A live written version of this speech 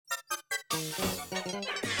Two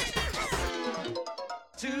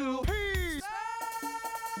P's.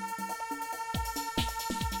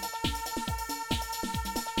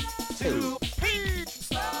 Two P's.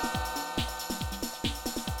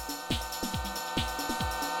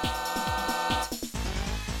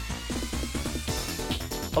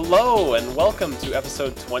 Hello and welcome to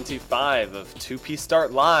episode 25 of 2P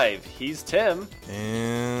Start Live. He's Tim.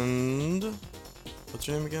 And what's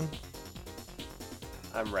your name again?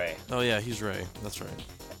 I'm Ray. Oh yeah, he's Ray. That's right.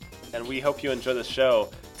 And we hope you enjoy the show.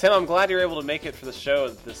 Tim, I'm glad you're able to make it for the show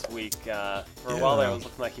this week. For a while there, it was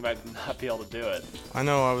looking like you might not be able to do it. I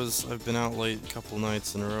know. I've been out late a couple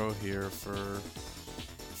nights in a row here for a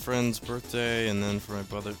friend's birthday, and then for my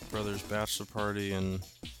brother's bachelor party, and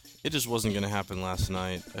it just wasn't going to happen last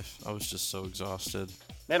night. I was just so exhausted.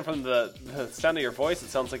 Man, from the sound of your voice, it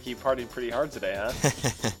sounds like you partied pretty hard today, huh?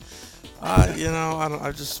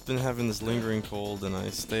 I've just been having this lingering cold, and I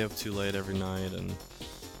stay up too late every night, and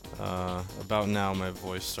about now my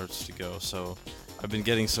voice starts to go. So I've been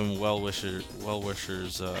getting some well-wishers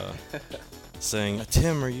saying,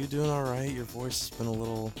 Tim, are you doing all right? Your voice has been a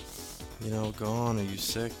little, gone. Are you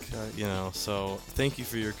sick? So thank you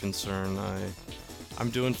for your concern.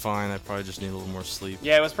 I'm doing fine. I probably just need a little more sleep.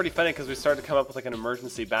 Yeah, it was pretty funny because we started to come up with like an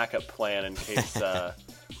emergency backup plan in case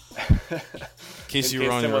in case you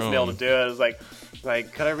were on Tim your wasn't own. able to do it. It was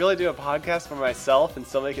like, could I really do a podcast for myself and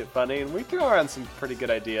still make it funny? And we threw around some pretty good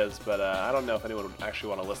ideas, but I don't know if anyone would actually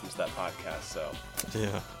want to listen to that podcast. So,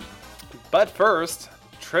 Yeah. but first,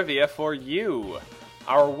 trivia for you.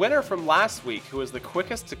 Our winner from last week, who was the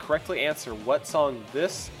quickest to correctly answer what song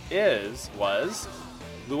this is, was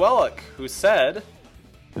Llewellyn, who said,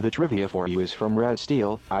 The trivia for you is from Red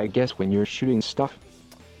Steel, I guess when you're shooting stuff.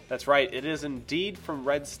 that's right, it is indeed from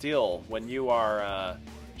Red Steel when you are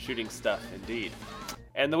shooting stuff, indeed.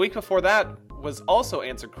 And the week before that was also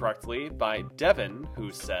answered correctly by Devin,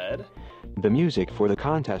 who said, The music for the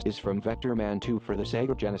contest is from Vector Man 2 for the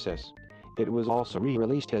Sega Genesis. It was also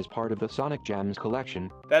re-released as part of the Sonic Jams collection.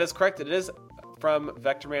 that is correct, it is from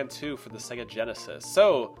Vector Man 2 for the Sega Genesis.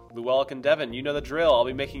 So, Llewellyn and Devin, you know the drill. I'll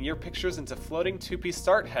be making your pictures into floating 2P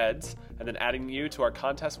start heads and then adding you to our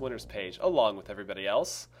contest winners page along with everybody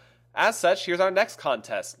else. As such, here's our next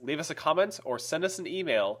contest. Leave us a comment or send us an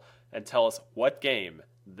email and tell us what game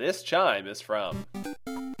this chime is from.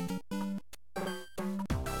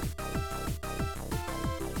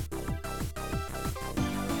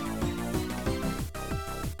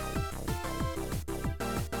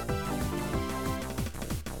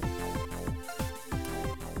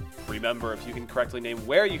 Remember, if you can correctly name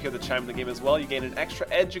where you hear the chime in the game as well, you gain an extra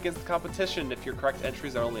edge against the competition if your correct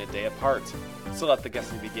entries are only a day apart. So let the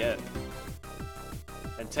guessing begin.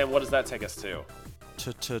 And Tim, what does that take us to?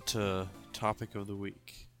 To topic of the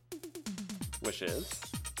week. Which is?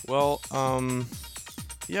 Well,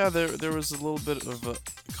 yeah, there was a little bit of a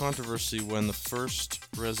controversy when the first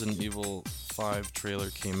Resident Evil 5 trailer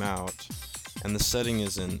came out, and the setting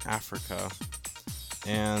is in Africa,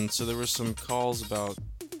 and so there were some calls about,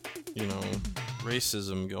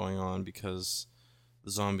 racism going on because the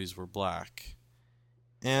zombies were black,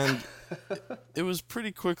 and it was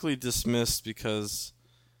pretty quickly dismissed because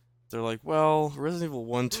they're like, well, Resident Evil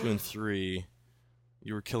 1, 2, and 3,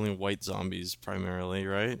 you were killing white zombies primarily,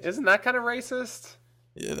 right? Isn't that kind of racist?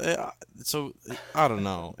 Yeah, so I don't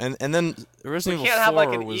know. And then Resident We Evil can't 4 have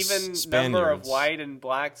like an was even Spaniards. number of white and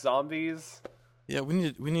black zombies. Yeah, we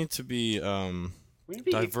need to be We need to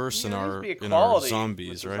be diverse in there needs our to be in our equality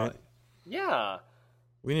zombies, with the right? Yeah.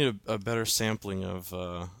 We need a better sampling of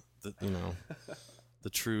the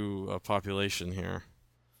true population here.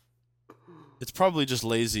 It's probably just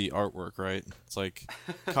lazy artwork, right? It's like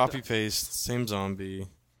copy paste, same zombie.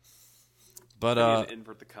 But We need to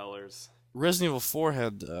invert the colors. Resident Evil 4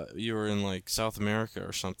 had you were in like South America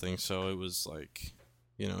or something, so it was like,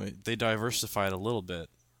 they diversified a little bit.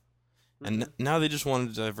 And now they just wanted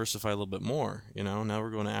to diversify a little bit more, Now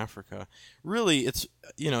we're going to Africa. Really, it's,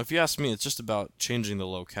 if you ask me, it's just about changing the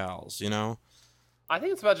locales, I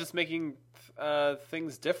think it's about just making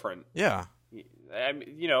things different. Yeah.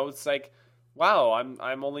 It's like, wow,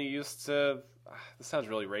 I'm only used to. This sounds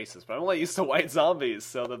really racist, but I'm only used to white zombies,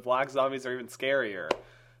 so the black zombies are even scarier.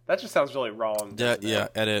 That just sounds really wrong. Yeah,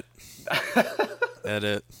 edit.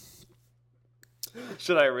 Edit.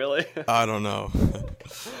 Should I really? I don't know.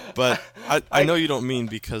 But I know you don't mean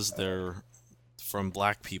because they're from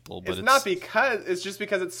black people, but It's not because it's just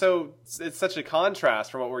because it's such a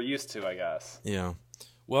contrast from what we're used to, I guess. Yeah.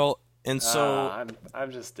 Well, and so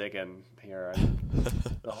I'm just digging here.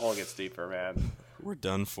 The hole gets deeper, man. we're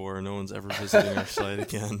done for. No one's ever visiting our site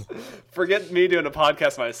again. Forget me doing a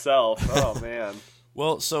podcast myself. Oh man.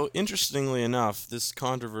 Well, so interestingly enough, this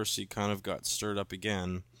controversy kind of got stirred up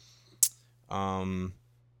again,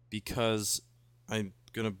 because I'm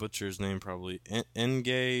gonna butcher his name probably.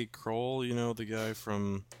 Ngay Kroll, you know, the guy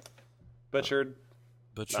from Butchered.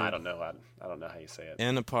 Butcher. No, I don't know. I don't know how you say it.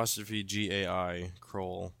 N apostrophe Gai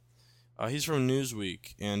Kroll. He's from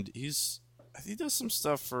Newsweek, and he does some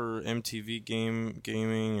stuff for MTV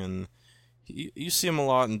gaming, and you see him a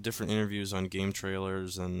lot in different interviews on game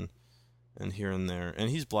trailers and here and there. And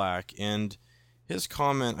he's black, and his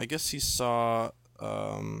comment, I guess he saw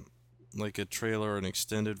like a trailer, an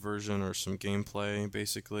extended version, or some gameplay,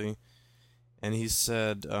 basically, and he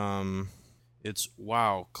said, "It's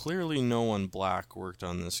wow, clearly no one black worked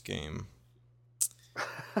on this game."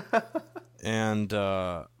 And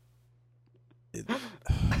I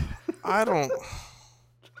don't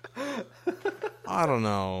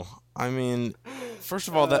know. I mean, first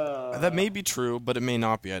of all, that may be true, but it may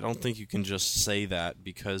not be. I don't think you can just say that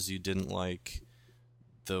because you didn't like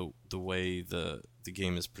the way the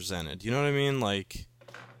game is presented. You know what I mean? Like,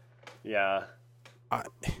 Yeah. I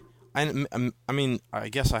mean, I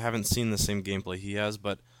guess I haven't seen the same gameplay he has,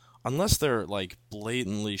 but unless they're like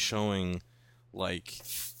blatantly showing like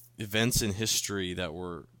events in history that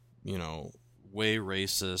were, you know, way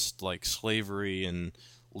racist, like slavery and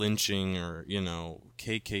lynching, or, you know,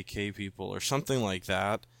 KKK people or something like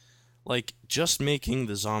that, like just making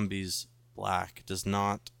the zombies black does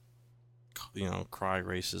not, you know, cry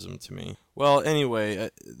racism to me. Well, anyway,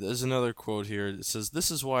 there's another quote here. It says, "This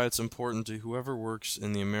is why it's important to whoever works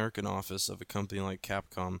in the American office of a company like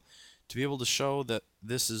Capcom to be able to show that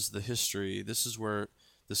this is the history, this is where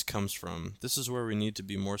this comes from, this is where we need to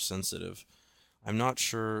be more sensitive. I'm not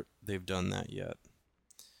sure they've done that yet."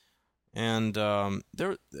 And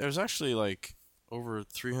there's actually like over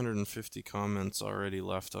 350 comments already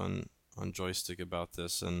left on Joystick about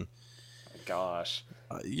this, and Gosh.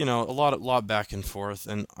 you know, a lot back and forth.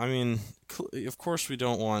 And I mean, of course, we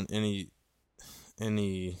don't want any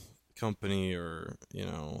company or, you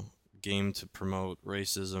know, game to promote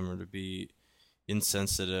racism or to be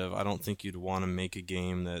insensitive. I don't think you'd want to make a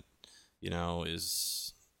game that, you know,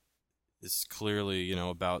 is clearly, you know,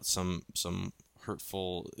 about some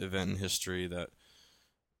hurtful event in history that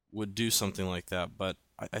would do something like that. But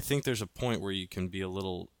I think there's a point where you can be a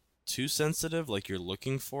little too sensitive, like you're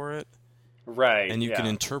looking for it. Right. And you yeah. can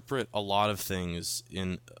interpret a lot of things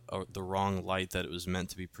in the wrong light that it was meant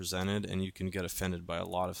to be presented, and you can get offended by a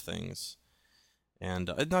lot of things. And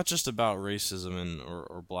it's not just about racism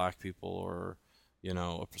or black people or, you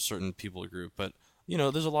know, a certain people group, but, you know,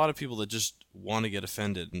 there's a lot of people that just want to get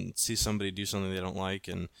offended and see somebody do something they don't like,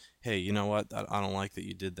 and, hey, you know what, I don't like that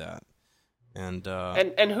you did that. And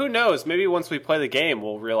who knows, maybe once we play the game,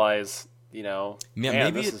 we'll realize, you know, yeah,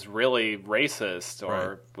 man, maybe this is really racist,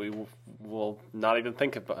 or we will not even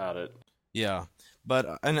think about it. Yeah,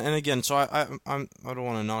 but and again, so I don't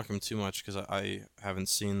want to knock him too much because I haven't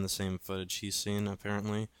seen the same footage he's seen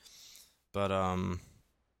apparently, but I'm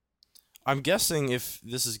guessing if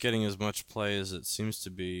this is getting as much play as it seems to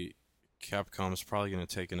be, Capcom's probably going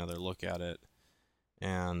to take another look at it,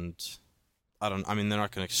 and I mean, they're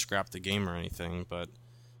not going to scrap the game or anything, but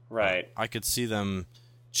right, I could see them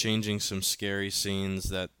changing some scary scenes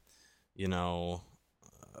that, you know,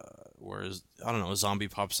 whereas, I don't know, a zombie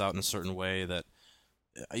pops out in a certain way that,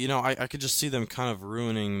 you know, I could just see them kind of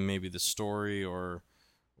ruining maybe the story or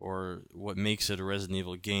what makes it a Resident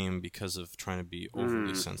Evil game because of trying to be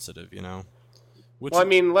overly sensitive, you know? Well, I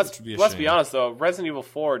mean, let's be honest, though. Resident Evil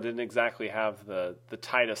 4 didn't exactly have the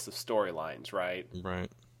tightest of storylines, right? Right.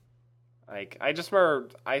 Like, I just remember,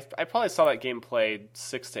 I probably saw that game played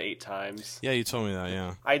 6 to 8 times. Yeah, you told me that,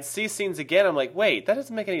 yeah. I'd see scenes again, I'm like, wait, that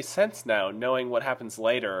doesn't make any sense now, knowing what happens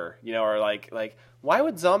later, you know, or like, why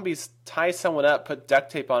would zombies tie someone up, put duct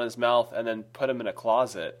tape on his mouth, and then put him in a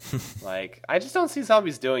closet? Like, I just don't see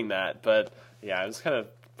zombies doing that, but, yeah, it was kind of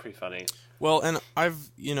pretty funny. Well, and I've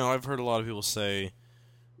heard a lot of people say,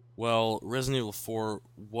 well, Resident Evil 4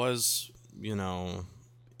 was, you know,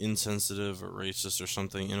 insensitive or racist or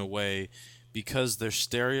something in a way because their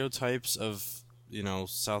stereotypes of, you know,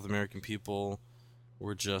 South American people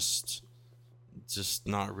were just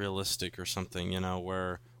not realistic or something, you know,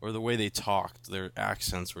 or the way they talked, their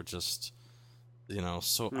accents were just, you know,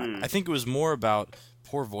 so I think it was more about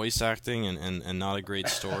poor voice acting and not a great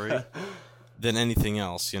story than anything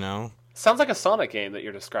else, you know. Sounds like a Sonic game that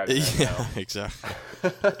you're describing right yeah, now. Exactly.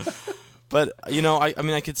 But, you know, I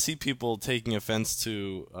mean, I could see people taking offense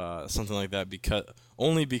to something like that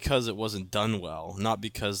because it wasn't done well, not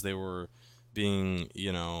because they were being,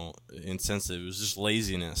 you know, insensitive. It was just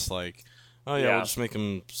laziness. Like, oh yeah, Yeah. we'll just make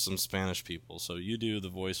them some Spanish people. So you do the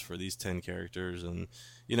voice for these 10 characters, and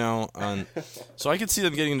you know, so I could see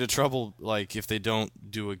them getting into trouble, like if they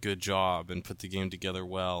don't do a good job and put the game together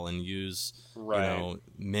well and use, Right. you know,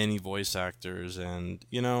 many voice actors and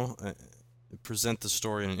present the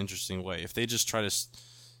story in an interesting way. If they just try to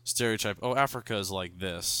stereotype, oh, Africa is like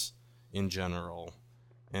this in general,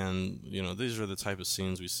 and you know, these are the type of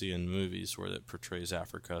scenes we see in movies where it portrays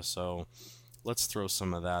Africa. So let's throw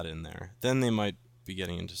some of that in there. Then they might be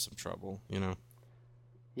getting into some trouble, you know.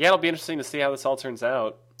 Yeah, it'll be interesting to see how this all turns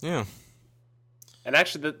out. Yeah. And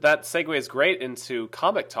actually, that segues great into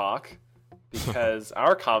comic talk, because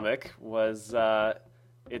our comic was,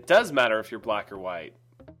 it does matter if you're black or white.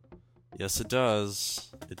 Yes, it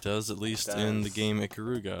does. It does, at least in the does. game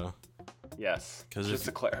Ikaruga. Yes, 'Cause just if-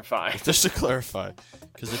 to clarify. Just to clarify,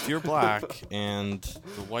 because if you're black and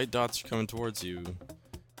the white dots are coming towards you,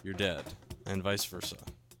 you're dead, and vice versa.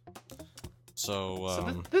 So,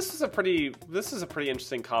 So this is a pretty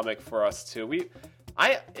interesting comic for us too.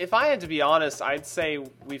 If I had to be honest, I'd say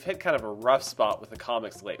we've hit kind of a rough spot with the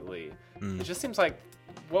comics lately. It just seems like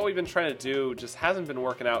what we've been trying to do just hasn't been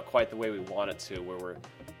working out quite the way we want it to. Where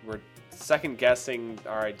we're second guessing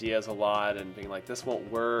our ideas a lot and being like, this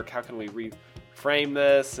won't work. How can we reframe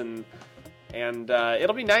this? And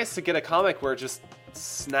it'll be nice to get a comic where it just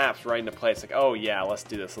snaps right into place. Like, oh yeah, let's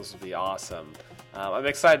do this. This will be awesome. I'm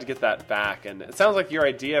excited to get that back, and it sounds like your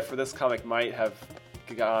idea for this comic might have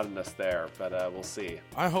gotten us there, but we'll see.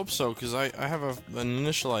 I hope so, because I have an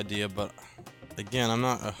initial idea, but again, I'm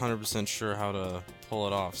not 100% sure how to pull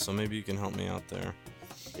it off, so maybe you can help me out there.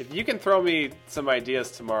 If you can throw me some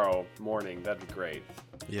ideas tomorrow morning, that'd be great.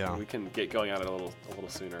 Yeah. We can get going on it a little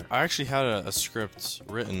sooner. I actually had a script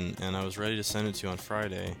written, and I was ready to send it to you on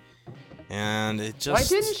Friday, and it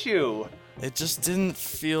just... Why didn't you? It just didn't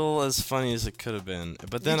feel as funny as it could have been.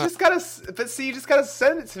 But then you just gotta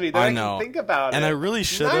send it to me. Then I I know. can think about And it. I really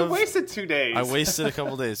should I have. wasted 2 days. I wasted a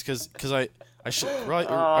couple days because I really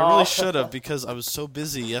Aw. should have, because I was so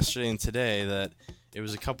busy yesterday and today that it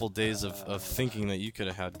was a couple days of thinking that you could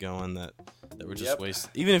have had going that were just Yep.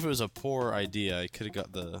 wasted. Even if it was a poor idea, I could have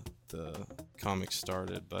got the comic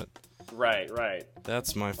started, but Right.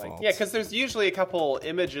 that's my fault. Yeah, because there's usually a couple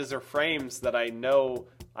images or frames that I know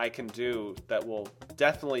I can do that will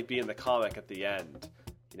definitely be in the comic at the end.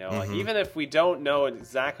 You know, like even if we don't know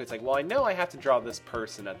exactly, it's like, well, I know I have to draw this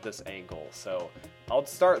person at this angle, so I'll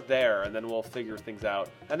start there, and then we'll figure things out.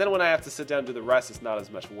 And then when I have to sit down and do the rest, it's not as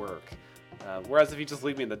much work. Whereas if you just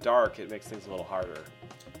leave me in the dark, it makes things a little harder.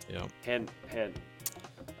 Yep. Hint.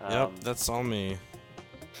 Yep. That's all me.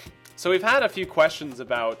 So we've had a few questions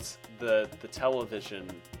about the television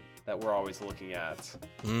that we're always looking at.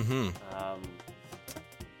 Mm-hmm.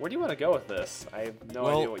 Where do you want to go with this? I have no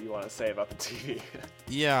Well- idea what you want to say about the TV.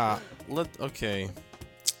 Yeah. Okay.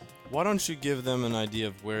 Why don't you give them an idea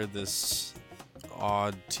of where this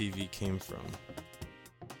odd TV came from?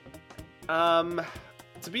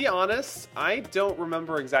 To be honest, I don't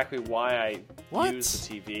remember exactly why I What? used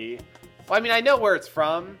the TV. Well, I mean, I know where it's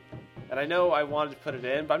from, and I know I wanted to put it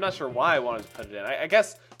in, but I'm not sure why I wanted to put it in. I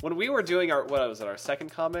guess when we were doing our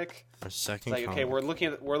second comic, Our second it's like, okay,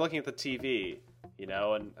 comic. we're looking at the TV, you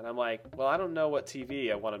know, and I'm like, well, I don't know what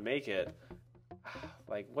TV I want to make it.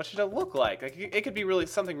 Like, what should it look like? Like, it could be really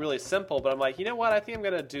something really simple, but I'm like, you know what? I think I'm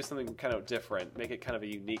gonna do something kind of different, make it kind of a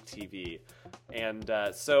unique TV, and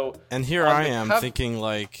so. And here on I the am thinking,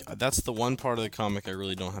 like, that's the one part of the comic I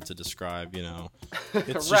really don't have to describe, you know. It's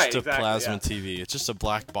just Right, a exactly, plasma yeah. TV. It's just a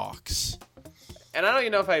black box. And I don't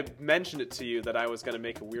even know if I mentioned it to you that I was gonna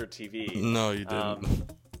make a weird TV. No, you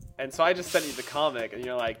didn't. And so I just sent you the comic, and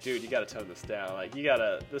you're like, dude, you gotta tone this down. Like,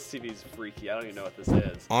 this TV's freaky. I don't even know what this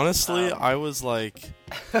is. Honestly, I was like,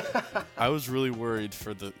 I was really worried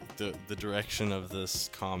for the direction of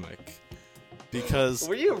this comic. Because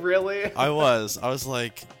Were you really? I was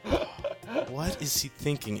like, what is he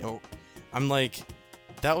thinking? Oh, I'm like,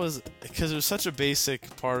 that was, because it was such a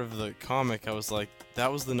basic part of the comic, I was like,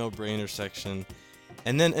 that was the no-brainer section.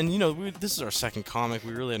 And you know, this is our second comic,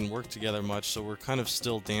 we really hadn't worked together much, so we're kind of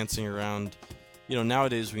still dancing around. You know,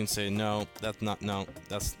 nowadays we can say, no, not gonna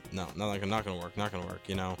work,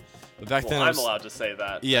 you know. But back then I I'm was, allowed to say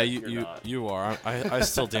that. yeah, but you're not. you are. I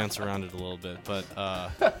still dance around it a little bit, but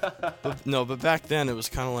but back then it was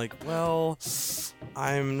kind of like, well,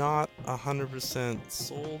 I'm not 100%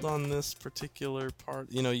 sold on this particular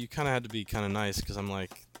part. You know, you kind of had to be kind of nice, because I'm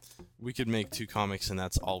like, we could make 2 comics and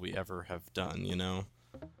that's all we ever have done, you know?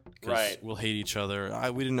 'Cause Right. we'll hate each other.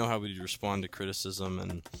 We didn't know how we'd respond to criticism,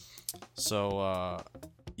 and so Now,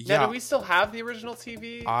 yeah, do we still have the original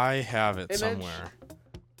TV? I have it image? somewhere.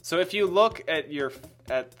 So if you look at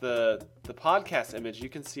the the podcast image, you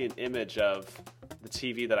can see an image of the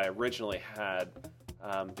TV that I originally had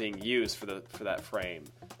being used for that frame.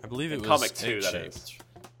 I believe In it was Comic 2, that egg-shaped. is.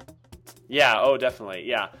 Yeah, oh, definitely,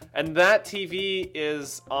 yeah. And that TV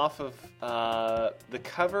is off of the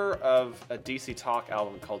cover of a DC Talk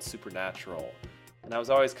album called Supernatural. And I was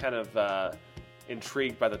always kind of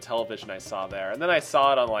intrigued by the television I saw there. And then I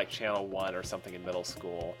saw it on like Channel 1 or something in middle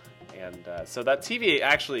school. And so that TV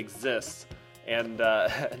actually exists. And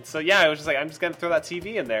so, yeah, I was just like, I'm just going to throw that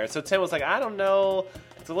TV in there. So Tim was like, I don't know,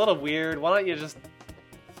 it's a little weird. Why don't you just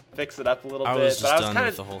fix it up a little I bit? was just But I was done kind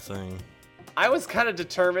with of the whole thing. I was kind of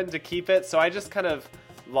determined to keep it, so I just kind of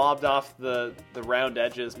lobbed off the round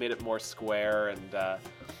edges, made it more square,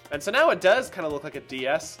 and so now it does kind of look like a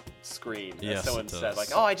DS screen. Yes, as someone it said, does. like,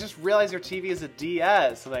 "Oh, I just realized your TV is a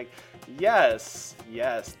DS." I'm like, yes,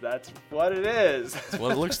 that's what it is. It's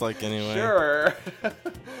what it looks like anyway. Sure.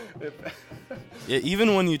 Yeah,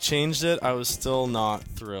 even when you changed it, I was still not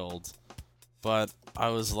thrilled. But I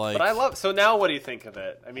was like, But I love. So now, what do you think of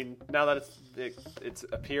it? I mean, now that it's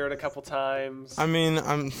appeared a couple times. I mean,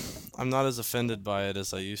 I'm not as offended by it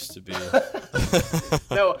as I used to be.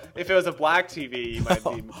 No, if it was a black TV, you might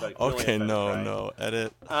be like. Really Okay, offended, no, right? no,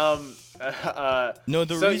 edit. No,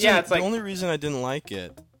 The only reason I didn't like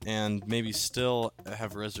it, and maybe still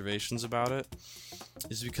have reservations about it,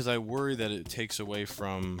 is because I worry that it takes away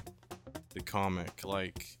from the comic.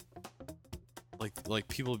 Like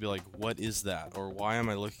people will be like, what is that? Or why am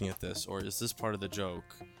I looking at this? Or is this part of the joke?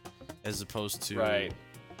 As opposed to, right.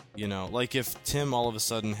 You know, like if Tim all of a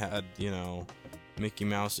sudden had, you know, Mickey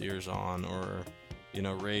Mouse ears on, or, you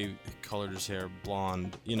know, Ray colored his hair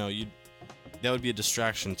blonde, you know, that would be a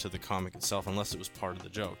distraction to the comic itself unless it was part of the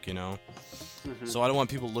joke, you know? Mm-hmm. So I don't want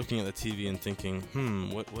people looking at the TV and thinking,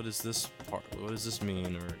 what is this part? What does this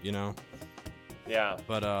mean? Or, you know? Yeah.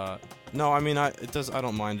 But no, I mean, I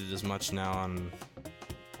don't mind it as much now.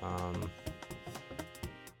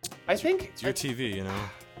 I think It's your TV, you know.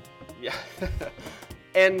 Yeah.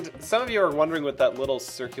 And some of you are wondering what that little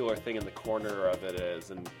circular thing in the corner of it is,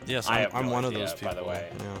 and Yes, I have I'm no one idea, of those people. By the way,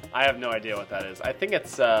 Yeah. I have no idea what that is. I think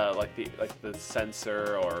it's like the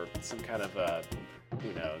sensor or some kind of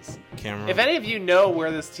who knows. Camera. If any of you know where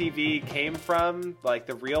this TV came from, like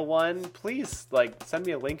the real one, please like send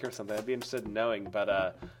me a link or something. I'd be interested in knowing.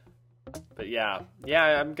 But yeah,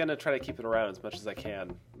 I'm gonna try to keep it around as much as I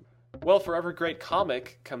can. Well, for every great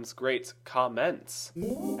comic comes great comments.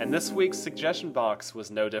 And this week's suggestion box was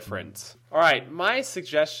no different. Alright, my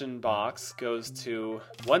suggestion box goes to,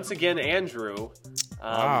 once again, Andrew.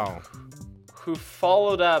 Wow. Who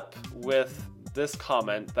followed up with this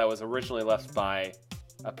comment that was originally left by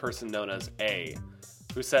a person known as A,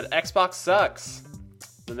 who said, Xbox sucks.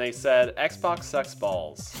 Then they said, Xbox sucks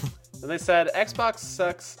balls. Then they said, Xbox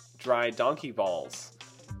sucks dry donkey balls.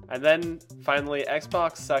 And then, finally,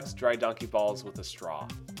 Xbox sucks dry donkey balls with a straw.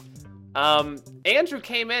 Andrew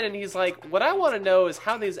came in and he's like, what I want to know is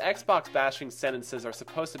how these Xbox bashing sentences are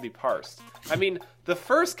supposed to be parsed. I mean, the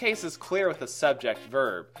first case is clear with the subject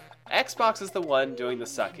verb. Xbox is the one doing the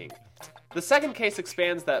sucking. The second case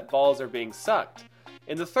expands that balls are being sucked.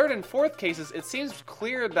 In the third and fourth cases, it seems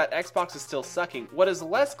clear that Xbox is still sucking. What is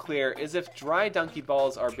less clear is if dry donkey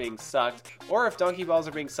balls are being sucked, or if donkey balls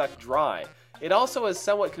are being sucked dry. It also is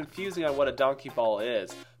somewhat confusing on what a donkey ball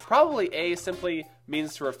is. Probably A simply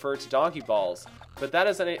means to refer to donkey balls,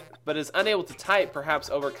 but is unable to type,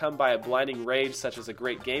 perhaps overcome by a blinding rage such as a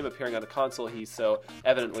great game appearing on a console he so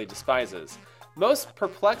evidently despises. Most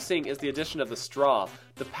perplexing is the addition of the straw.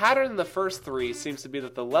 The pattern in the first three seems to be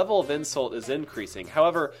that the level of insult is increasing.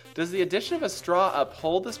 However, does the addition of a straw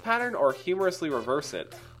uphold this pattern or humorously reverse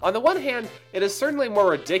it? On the one hand, it is certainly more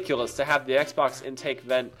ridiculous to have the Xbox intake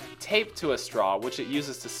vent taped to a straw, which it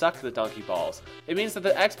uses to suck the donkey balls. It means that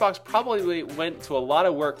the Xbox probably went to a lot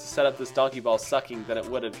of work to set up this donkey ball sucking than it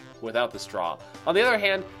would have without the straw. On the other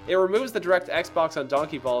hand, it removes the direct Xbox on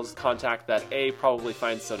donkey balls contact that A probably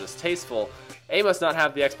finds so distasteful. A must not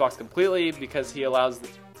have the Xbox completely because he allows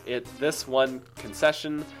it this one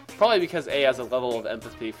concession, probably because A has a level of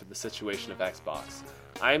empathy for the situation of Xbox.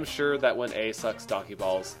 I am sure that when A sucks donkey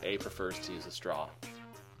balls, A prefers to use a straw.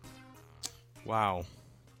 Wow.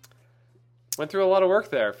 Went through a lot of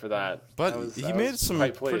work there for that. But I he made was some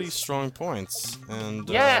quite pretty pleased. strong points, and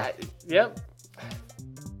Yeah, yep.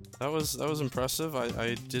 that was impressive.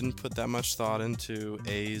 I didn't put that much thought into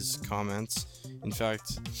A's comments. In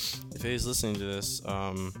fact, if A's listening to this,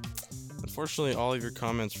 unfortunately, all of your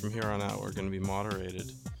comments from here on out are going to be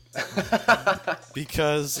moderated.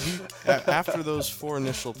 Because after those 4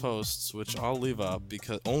 initial posts, which I'll leave up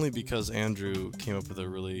only because Andrew came up with a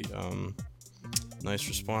really nice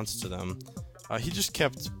response to them, He just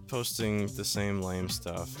kept posting the same lame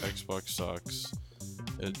stuff. Xbox sucks.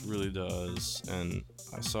 It really does. And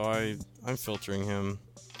so I'm filtering him.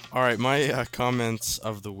 Alright, my comments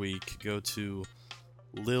of the week go to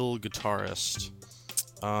Lil Guitarist,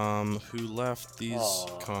 who left these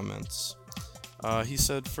comments. He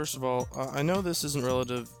said, first of all, I know this isn't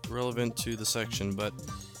relevant to the section, but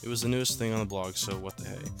it was the newest thing on the blog, so what the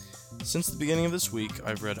hey. Since the beginning of this week,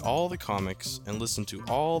 I've read all the comics and listened to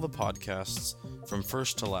all the podcasts from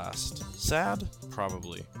first to last. Sad?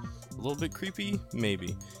 Probably. A little bit creepy?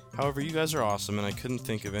 Maybe. However, you guys are awesome, and I couldn't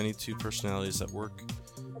think of any two personalities that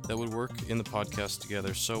would work in the podcast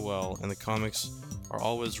together so well, and the comics are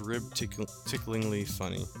always rib-ticklingly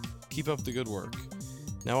funny. Keep up the good work.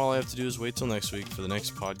 Now all I have to do is wait till next week for the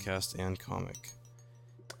next podcast and comic.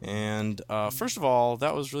 And first of all,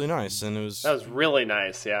 that was really nice, and that was really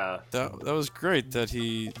nice. Yeah, that was great that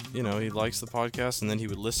he likes the podcast, and then he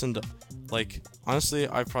would listen to, like, honestly,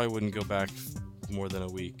 I probably wouldn't go back more than a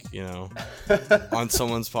week, on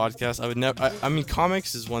someone's podcast. I would never. I mean,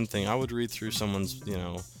 comics is one thing. I would read through someone's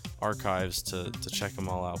archives to check them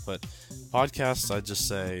all out, but podcasts, I'd just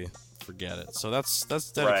say forget it. So that's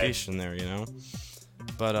dedication there,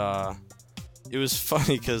 But it was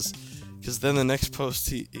funny because then the next post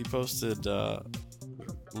he posted a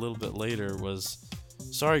little bit later was,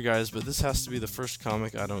 sorry guys, but this has to be the first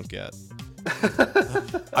comic I don't get.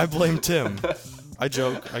 I blame Tim. I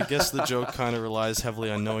joke. I guess the joke kind of relies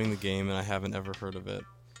heavily on knowing the game, and I haven't ever heard of it.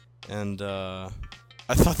 And I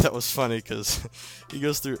thought that was funny because he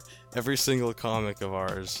goes through every single comic of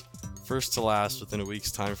ours, first to last, within a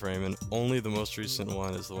week's time frame, and only the most recent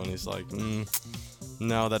one is the one he's like,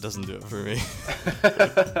 no, that doesn't do it for me.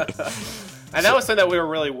 And that was something that we were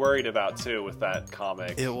really worried about too with that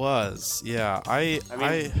comic. It was, yeah. I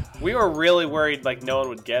mean, we were really worried like no one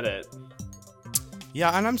would get it.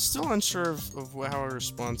 Yeah, and I'm still unsure of how our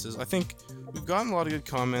response is. I think we've gotten a lot of good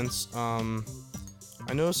comments.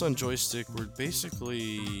 I noticed on Joystick we're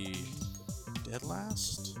basically dead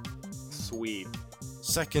last. Sweet.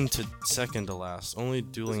 Second to last. Only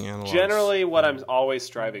dueling analogs. Generally, what I'm always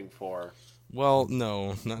striving for. Well,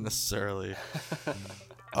 no, not necessarily.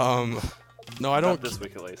 No, I don't. Not this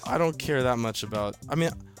week at least. I don't care that much about. I mean,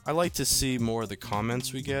 I like to see more of the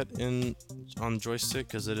comments we get on Joystick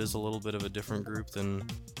because it is a little bit of a different group than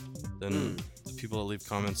the people that leave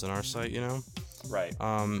comments on our site. Right.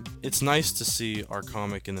 It's nice to see our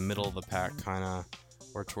comic in the middle of the pack, kind of,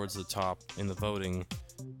 or towards the top in the voting.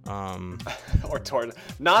 Or toward,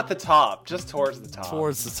 not the top, just towards the top.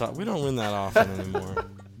 Towards the top. We don't win that often anymore.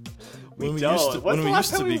 we don't. When we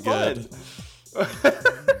used to be good.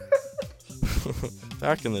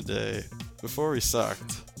 Back in the day, before we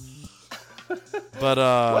sucked. But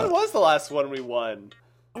when was the last one we won?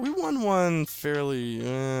 We won one fairly,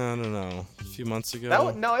 I don't know, a few months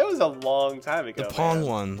ago. No, it was a long time ago. The Pong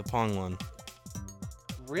one.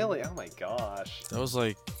 Really? Oh my gosh. That was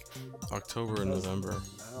like October and November.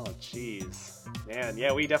 Oh jeez, man.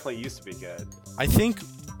 Yeah, we definitely used to be good. I think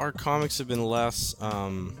our comics have been less,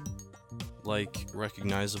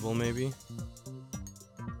 recognizable, maybe.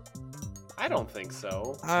 I don't think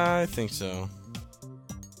so. I think so.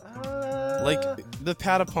 Like the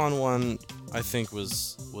Patapon one, I think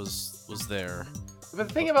was there. But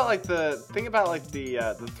the thing about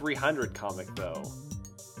the 300 comic though,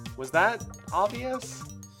 was that obvious?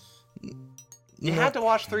 You had to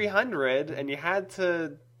watch 300 and you had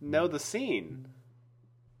to know the scene.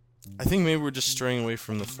 I think maybe we're just straying away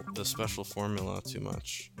from the special formula too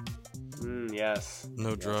much. Yes.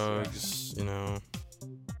 No drugs,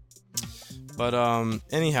 But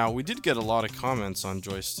anyhow, we did get a lot of comments on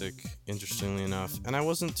Joystick, interestingly enough, and I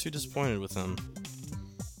wasn't too disappointed with them.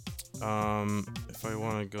 If I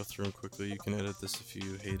want to go through them quickly, you can edit this if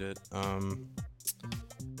you hate it.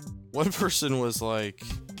 One person was like,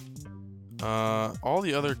 all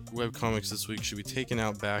the other webcomics this week should be taken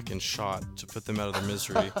out back and shot to put them out of their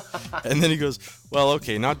misery. And then he goes, well,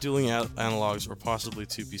 okay, not dueling analogs or possibly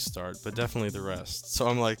 2-piece start, but definitely the rest. So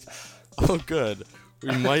I'm like, oh good,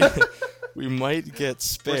 we might get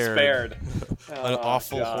spared. An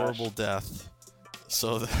awful, horrible death.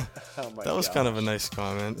 So that was kind of a nice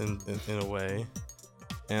comment in a way.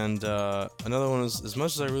 And another one was, as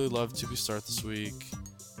much as I really loved 2-piece start this week,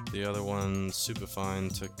 the other one, Superfine,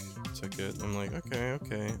 took it. I'm like,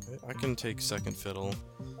 okay, I can take second fiddle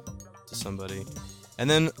to somebody. And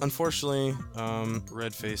then, unfortunately,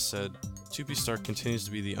 Redface said, 2-piece start continues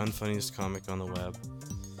to be the unfunniest comic on the web.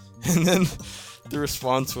 And then the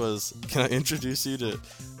response was, can I introduce you to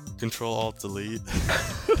Control-Alt-Delete?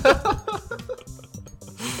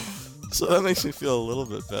 So that makes me feel a little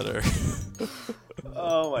bit better.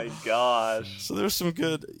 Oh my gosh. So there's some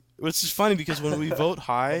good. Which is funny because when we vote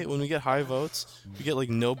high, when we get high votes, we get like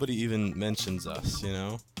nobody even mentions us. You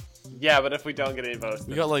know. Yeah, but if we don't get any votes,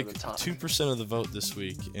 We then got it's like the top. 2% of the vote this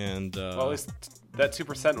week, and Well, at least that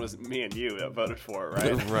 2% was me and you that voted for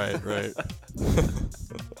it, right? right.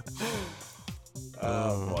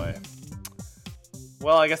 Oh boy.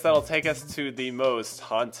 Well, I guess that'll take us to the most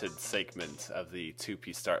haunted segment of the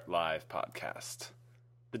 2P Start Live podcast.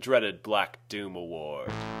 The dreaded Black Doom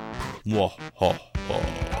Award.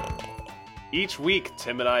 Each week,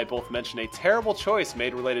 Tim and I both mention a terrible choice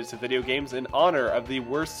made related to video games in honor of the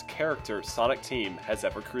worst character Sonic Team has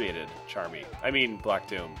ever created. Black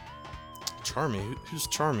Doom. Charmy? Who's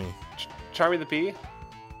Charmy? Charmy the Bee?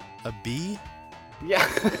 A bee? Yeah.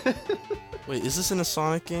 Wait, is this in a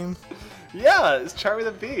Sonic game? Yeah, it's Charmy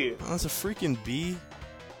the Bee. Oh, it's a freaking bee?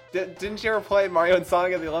 Didn't you ever play Mario and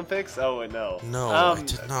Sonic at the Olympics? Oh, wait, no. No, I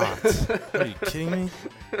did not. Are you kidding me?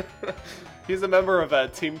 He's a member of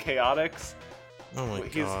Team Chaotix. Oh my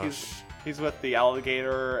gosh. He's with the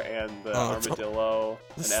alligator and the armadillo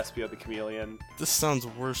and this- Espio the chameleon. This sounds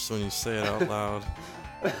worse when you say it out loud.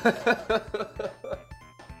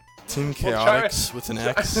 Team Chaotix with an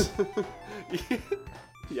X?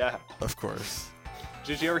 Yeah. Of course.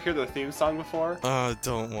 Did you ever hear the theme song before?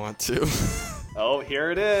 Don't want to. Oh,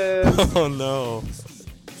 here it is. Oh no.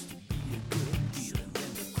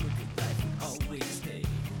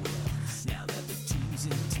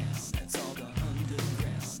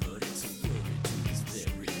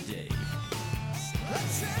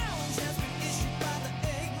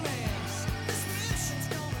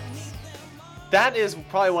 That is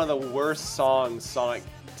probably one of the worst songs Sonic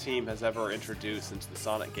Team has ever introduced into the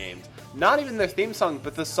Sonic games. Not even their theme song,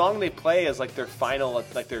 but the song they play is like their final,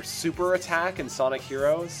 like their super attack in Sonic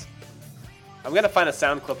Heroes. I'm gonna find a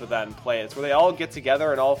sound clip of that and play it. It's where they all get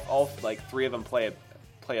together and all like three of them play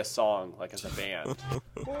a song like as a band.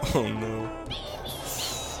 Oh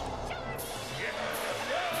no.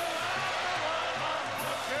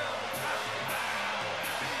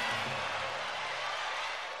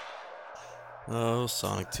 Oh,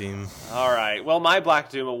 Sonic Team. All right. Well, my Black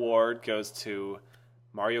Doom award goes to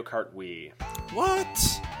Mario Kart Wii.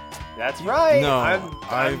 What? That's right. No,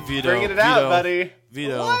 I'm veto. bringing it out, buddy.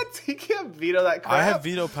 Veto. What? You can't veto that crap. I have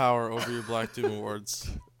veto power over your Black Doom awards.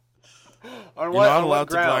 On You're what, not on allowed what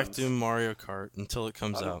to Black grounds? Doom Mario Kart until it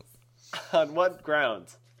comes out. On what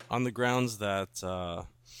grounds? On the grounds that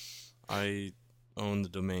I own the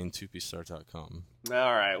domain 2pstart.com. All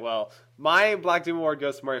right. Well, my Black Doom award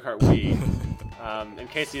goes to Mario Kart Wii. In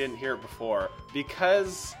case you didn't hear it before,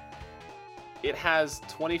 because it has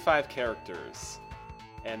 25 characters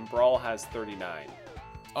and Brawl has 39.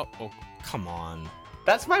 Oh, come on.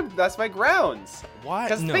 That's my grounds. Why?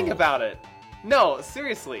 Because No. think about it. No,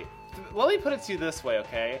 seriously. Let me put it to you this way,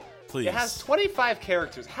 okay? Please. It has 25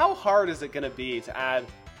 characters. How hard is it going to be to add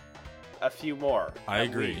a few more? I at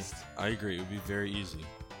agree. least? I agree. It would be very easy.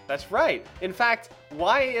 That's right. In fact,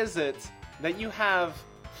 why is it that you have...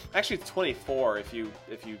 Actually, it's 24 if you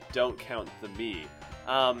don't count the Mii.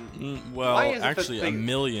 Well, why is it that actually, they- a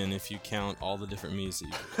million if you count all the different Mii's that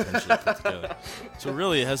you potentially put together. So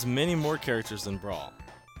really, it has many more characters than Brawl.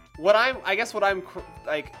 What I'm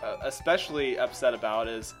especially upset about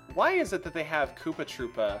is why is it that they have Koopa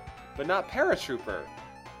Troopa but not Paratrooper?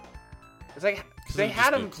 It's like 'Cause they it'd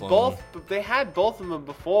had just be them a clone. both. They had both of them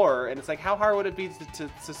before, and it's like how hard would it be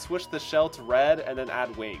to switch the shell to red and then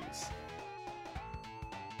add wings?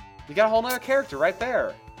 You got a whole nother character right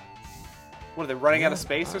there. What are they running out of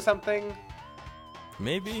space or something?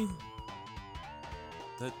 Maybe.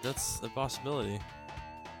 That's a possibility.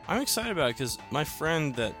 I'm excited about it because my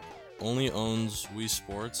friend that only owns Wii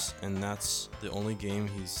Sports, and that's the only game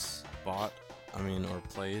he's bought, or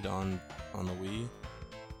played on the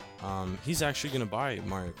Wii. He's actually gonna buy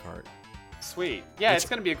Mario Kart. Sweet. Yeah, Which- it's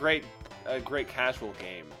gonna be a great casual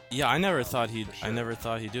game. Yeah, I never thought he'd. for sure. I never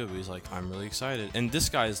thought he'd do it. But he's like, I'm really excited. And this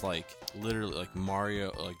guy's like, literally like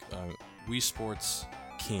Mario, like Wii Sports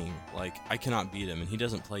king. Like I cannot beat him, and he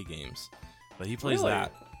doesn't play games, but he plays Really?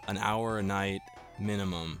 that an hour a night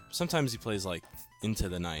minimum. Sometimes he plays like into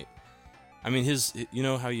the night. I mean, you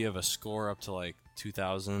know how you have a score up to like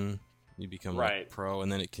 2,000, you become Right. like pro,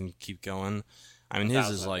 and then it can keep going. I mean, his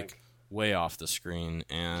 1,000, is I like think. way off the screen,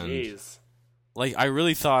 and Jeez. like I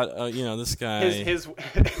really thought, this guy. His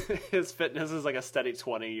his fitness is like a steady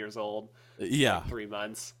 20 years old. Yeah, 3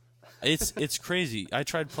 months. it's crazy. I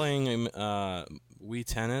tried playing Wii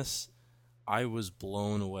Tennis. I was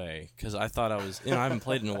blown away because I thought I was. I haven't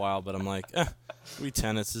played in a while, but I'm like, Wii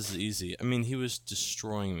Tennis, this is easy. I mean, he was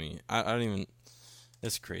destroying me. I don't even.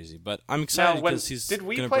 It's crazy, but I'm excited Now, because he's did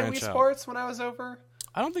we gonna play branch Wii out. Sports when I was over?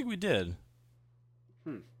 I don't think we did.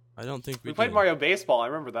 Hmm. I don't think we We played did. Mario Baseball. I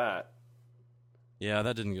remember that. Yeah,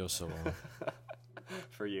 that didn't go so well.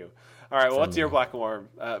 For you. All right. Well, For what's your me. Black Award?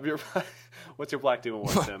 What's your Black Doom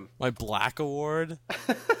Award, Tim? My Black Award?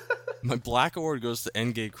 My Black Award goes to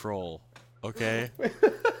N-Gay Kroll, okay?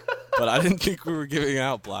 But I didn't think we were giving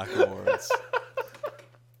out Black Awards.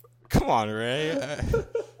 Come on, Ray.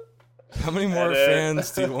 How many more Edit.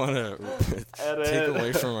 fans do you want to Edit. take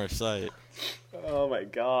away from our site? Oh my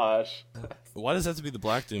gosh. Why does that have to be the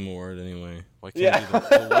Black Doom Award anyway? Why can't Yeah. it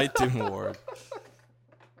be the White Doom Award?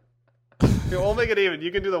 Here, we'll make it even.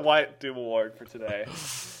 You can do the White Doom Award for today.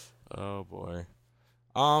 Oh boy.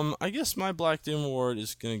 I guess my Black Doom Award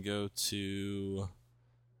is gonna go to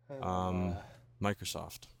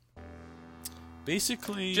Microsoft.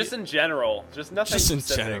 Basically, Just in general. Just nothing Just in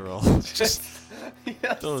specific. general. Just you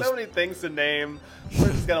have Those- so many things to name.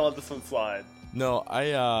 We're just gonna let this one slide. no,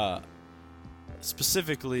 I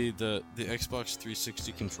specifically the Xbox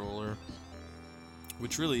 360 controller,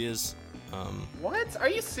 which really is What? Are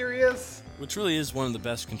you serious? one of the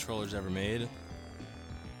best controllers ever made.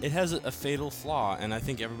 It has a fatal flaw, and I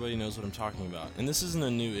think everybody knows what I'm talking about. And this isn't a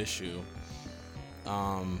new issue,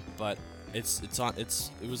 but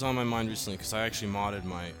it was on my mind recently because I actually modded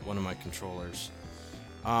one of my controllers.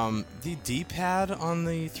 The D-pad on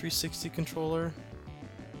the 360 controller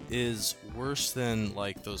is worse than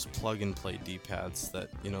like those plug-and-play D-pads that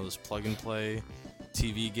those plug-and-play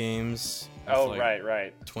TV games. with, Oh, like,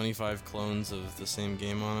 right. 25 clones of the same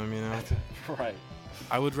game on them, Right.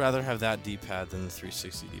 I would rather have that D-pad than the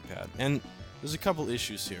 360 D-pad. And there's a couple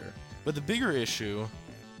issues here. But the bigger issue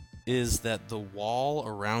is that the wall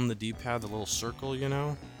around the D-pad, the little circle,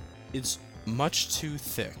 it's much too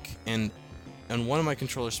thick. And on one of my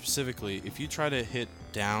controllers specifically, if you try to hit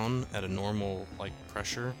down at a normal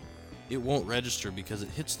pressure, it won't register because it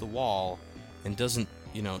hits the wall and doesn't,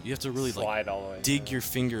 you have to really Slide all the way. dig your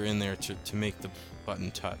finger in there to make the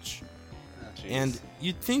button touch. Oh, jeez. And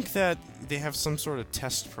you'd think that they have some sort of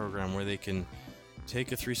test program where they can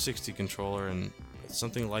take a 360 controller and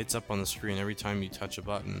something lights up on the screen every time you touch a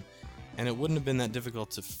button. And it wouldn't have been that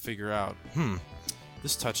difficult to figure out,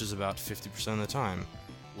 this touches about 50% of the time.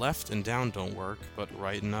 Left and down don't work, but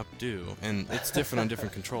right and up do. And it's different on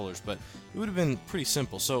different controllers, but it would have been pretty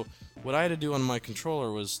simple. So what I had to do on my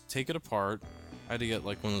controller was take it apart. I had to get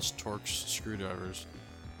one of those Torx screwdrivers.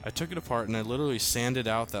 I took it apart and I literally sanded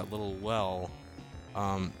out that little well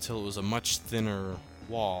till it was a much thinner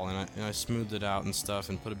wall, and I smoothed it out and stuff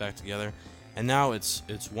and put it back together. And now it's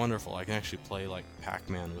wonderful. I can actually play like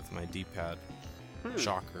Pac-Man with my D-pad.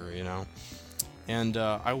 Shocker, And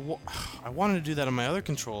I wanted to do that on my other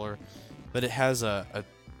controller, but it has it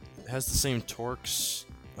has the same Torx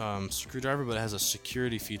screwdriver, but it has a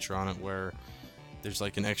security feature on it where there's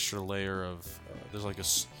like an extra layer of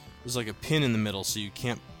there's like a pin in the middle, so you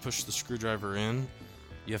can't push the screwdriver in.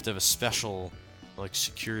 You have to have a special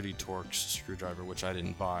security Torx screwdriver, which I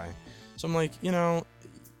didn't buy. So I'm like,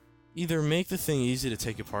 either make the thing easy to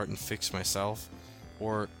take apart and fix myself,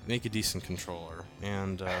 or make a decent controller.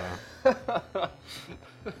 And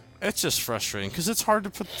it's just frustrating because it's hard to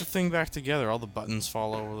put the thing back together. All the buttons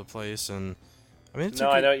fall over the place, and I mean,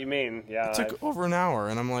 I know what you mean. Yeah. it took over an hour,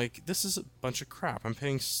 and I'm like, this is a bunch of crap. I'm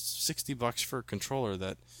paying $60 for a controller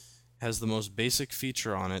that has the most basic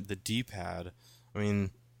feature on it, the D-pad. I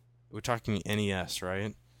mean, we're talking NES,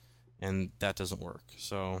 right? And that doesn't work.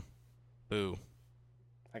 So, boo.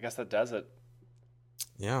 I guess that does it.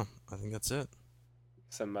 Yeah, I think that's it.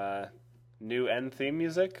 Some new end theme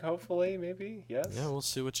music, hopefully, maybe. Yes. Yeah, we'll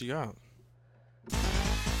see what you got.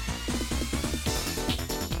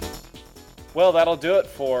 Well, that'll do it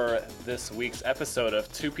for this week's episode of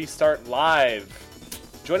 2P Start Live.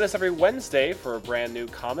 Join us every Wednesday for a brand new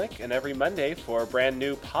comic and every Monday for a brand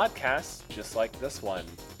new podcast just like this one.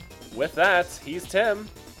 With that, he's Tim,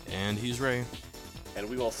 And he's Ray. and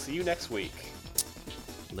we will see you next week.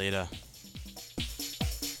 Later.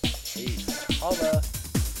 Peace. Holla.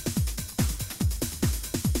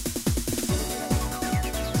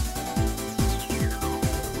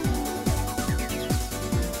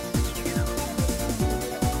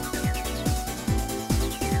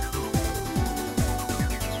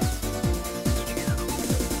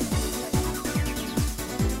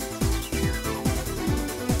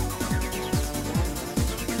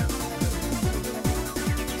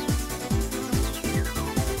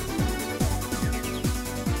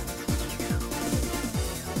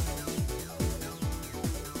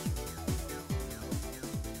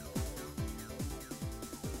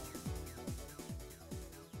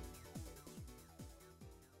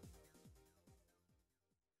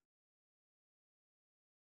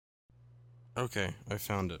 Okay, I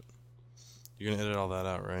found it. You're gonna edit all that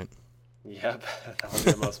out, right? Yep, that would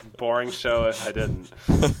be the most boring show if I didn't.